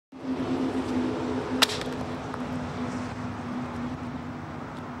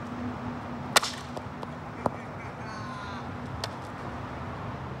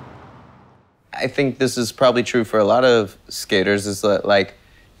I think this is probably true for a lot of skaters, is that like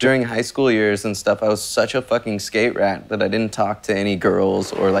during high school years and stuff, I was such a fucking skate rat that I didn't talk to any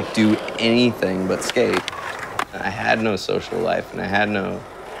girls or like do anything but skate. I had no social life and I had no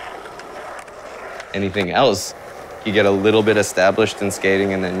anything else. You get a little bit established in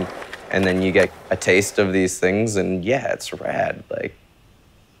skating and then you get a taste of these things and yeah, it's rad. Like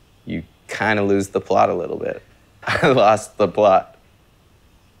you kind of lose the plot a little bit. I lost the plot.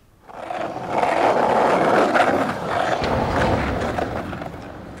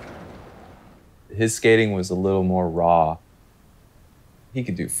 His skating was a little more raw. He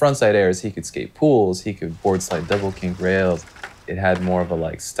could do frontside airs, he could skate pools, he could board slide double kink rails. It had more of a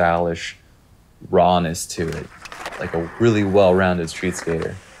like stylish rawness to it, like a really well-rounded street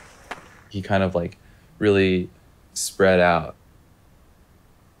skater. He kind of like really spread out.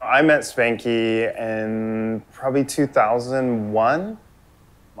 I met Spanky in probably 2001.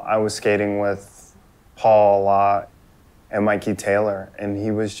 I was skating with Paul a lot and Mikey Taylor, and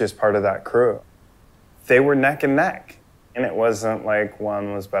he was just part of that crew. They were neck and neck, and it wasn't like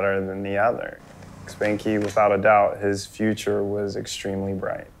one was better than the other. Spanky, without a doubt, his future was extremely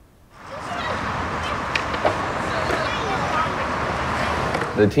bright.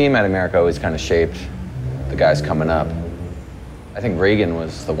 The team at America always kind of shaped the guys coming up. I think Reagan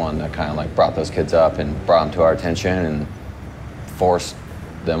was the one that kind of like brought those kids up and brought them to our attention and forced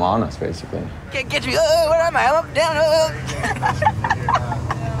them on us, basically. Get you, oh, where am I? I'm up, down, oh.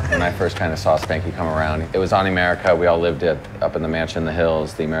 When I first kind of saw Spanky come around, it was on America. We all lived up in the mansion in the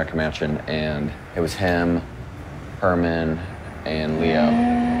hills, the America mansion, and it was him, Herman, and Leo.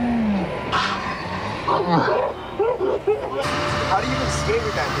 How do you even skate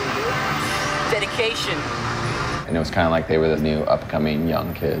with that thing, dude? Dedication. And it was kind of like they were the new upcoming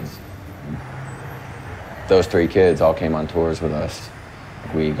young kids. Those three kids all came on tours with us.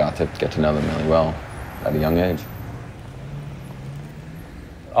 We got to get to know them really well at a young age.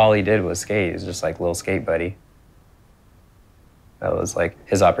 All he did was skate. He was just like little skate buddy. That was like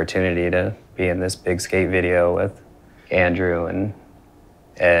his opportunity to be in this big skate video with Andrew and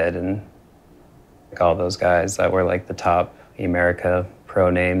Ed and like all those guys that were like the top America pro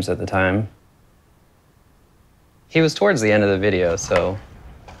names at the time. He was towards the end of the video, so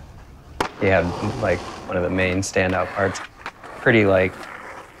he had like one of the main standout parts. Pretty like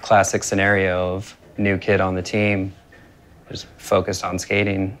classic scenario of new kid on the team, just focused on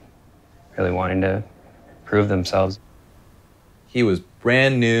skating, really wanting to prove themselves. He was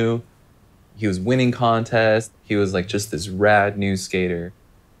brand new. He was winning contests. He was like just this rad new skater.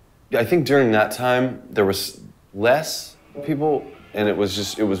 I think during that time, there was less people, and it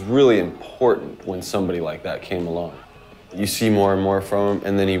was really important when somebody like that came along. You see more and more from him,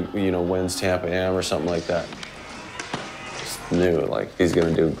 and then he, wins Tampa Am or something like that. Just knew, like, he's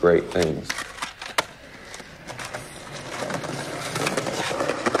gonna do great things.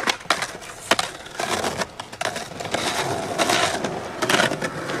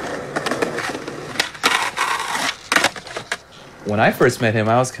 When I first met him,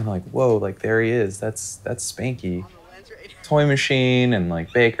 I was kind of like, whoa, like there he is. That's Spanky. Toy Machine and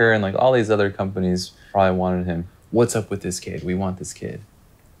like Baker and like all these other companies probably wanted him. What's up with this kid? We want this kid.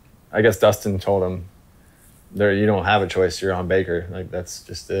 I guess Dustin told him, you don't have a choice, you're on Baker. Like that's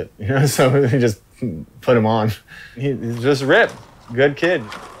just it. So he just put him on. He's just ripped, good kid.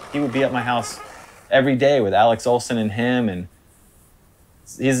 He would be at my house every day with Alex Olsen and him, and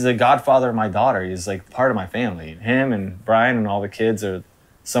he's the godfather of my daughter. He's like part of my family. Him and Brian and all the kids are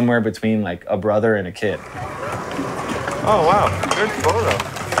somewhere between like a brother and a kid. Oh, wow. Good photo.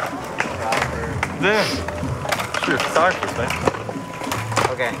 There. Sure, photographer's, man.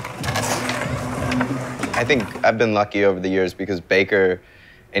 Okay. I think I've been lucky over the years because Baker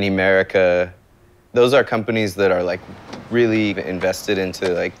and Emerica, those are companies that are like really invested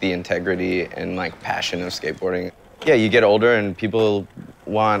into like the integrity and like passion of skateboarding. Yeah, you get older and people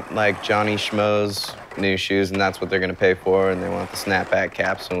want like Johnny Schmo's new shoes and that's what they're gonna pay for, and they want the snapback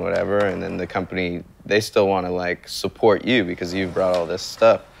caps and whatever, and then the company, they still wanna like support you because you've brought all this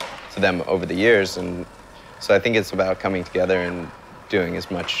stuff to them over the years. And so I think it's about coming together and doing as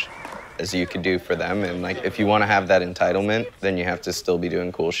much as you could do for them. And like, if you wanna have that entitlement, then you have to still be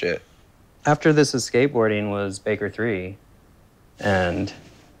doing cool shit. After This Is Skateboarding was Baker 3, and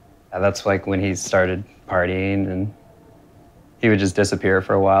that's like when he started partying, and he would just disappear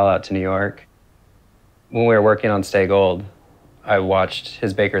for a while out to New York. When we were working on Stay Gold, I watched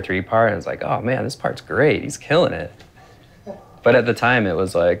his Baker 3 part and I was like, oh man, this part's great, he's killing it. But at the time it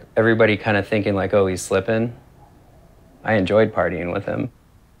was like, everybody kind of thinking like, oh, he's slipping. I enjoyed partying with him.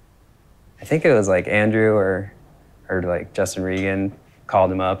 I think it was like Andrew or like Justin Regan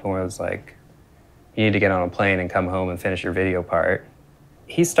called him up and was like, You need to get on a plane and come home and finish your video part.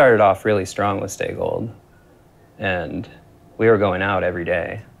 He started off really strong with Stay Gold, and we were going out every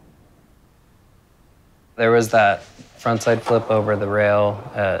day. There was that frontside flip over the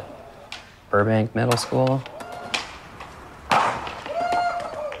rail at Burbank Middle School.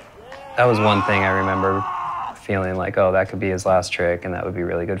 That was one thing I remember feeling like, oh, that could be his last trick and that would be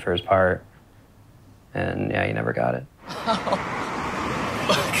really good for his part. And yeah, he never got it.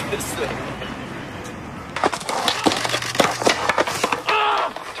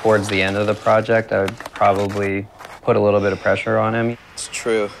 Towards the end of the project, I would probably put a little bit of pressure on him. It's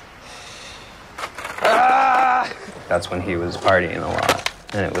true. That's when he was partying a lot.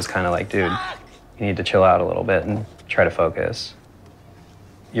 And it was kind of like, dude, you need to chill out a little bit and try to focus.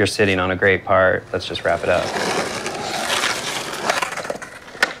 You're sitting on a great part, let's just wrap it up.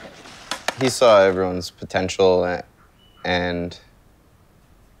 He saw everyone's potential, and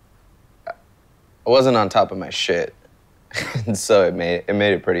I wasn't on top of my shit. And so it made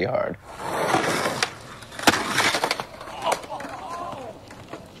it pretty hard.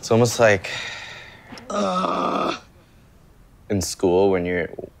 It's almost like in school when you're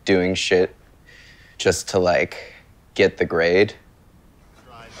doing shit just to like get the grade.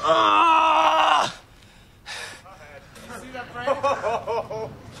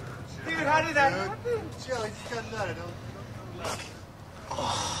 Dude, how did that happen? Joe, he just got nutted.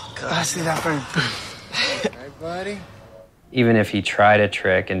 Oh, God, I see that frame. Hey, buddy. Even if he tried a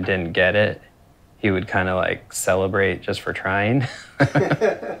trick and didn't get it, he would kind of like celebrate just for trying.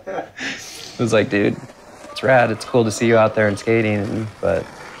 It was like, dude, it's rad. It's cool to see you out there and skating, but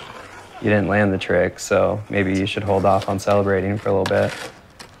you didn't land the trick, so maybe you should hold off on celebrating for a little bit.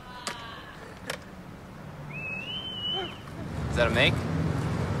 Is that a make?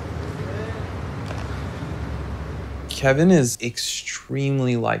 Kevin is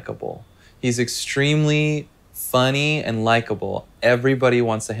extremely likable. He's extremely funny and likable. Everybody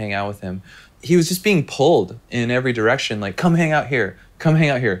wants to hang out with him. He was just being pulled in every direction, like, come hang out here, come hang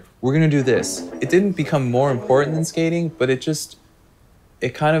out here. We're gonna do this. It didn't become more important than skating, but it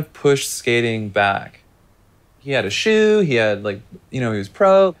kind of pushed skating back. He had a shoe, he had like, he was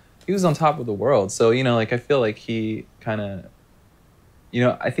pro. He was on top of the world. So, like I feel like he kind of,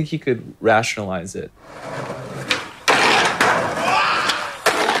 I think he could rationalize it.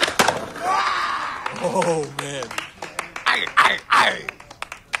 Oh, man. Aye.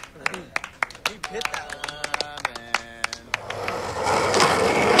 He hit that one.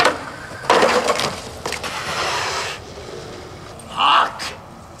 Fuck!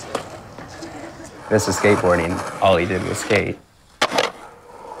 This is skateboarding. All he did was skate.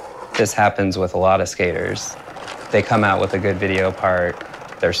 This happens with a lot of skaters. They come out with a good video part.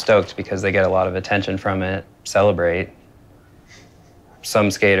 They're stoked because they get a lot of attention from it, celebrate. Some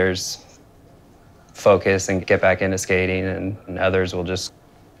skaters focus and get back into skating, and others will just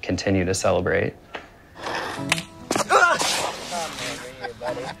continue to celebrate.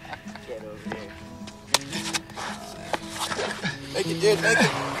 Make it, dude, make it.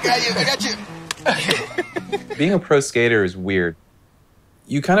 I got you. Being a pro skater is weird.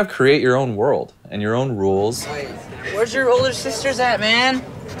 You kind of create your own world and your own rules. Where's your older sisters at, man?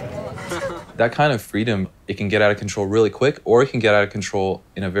 That kind of freedom, it can get out of control really quick, or it can get out of control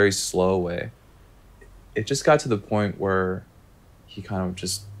in a very slow way. It just got to the point where he kind of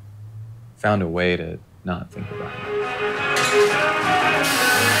just found a way to not think about it.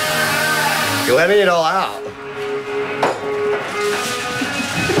 You're letting it all out.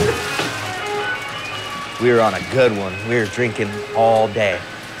 We were on a good one. We were drinking all day.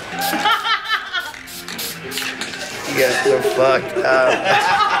 You guys are fucked up.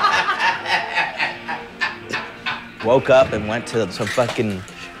 Woke up and went to some fucking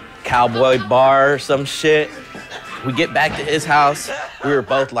cowboy bar or some shit. We get back to his house. We were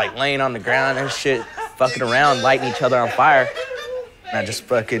both like laying on the ground and shit, fucking around, lighting each other on fire. And I just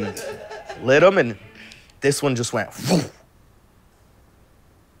fucking lit him, and this one just went whoo.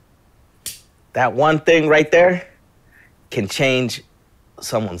 That one thing right there can change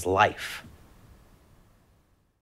someone's life.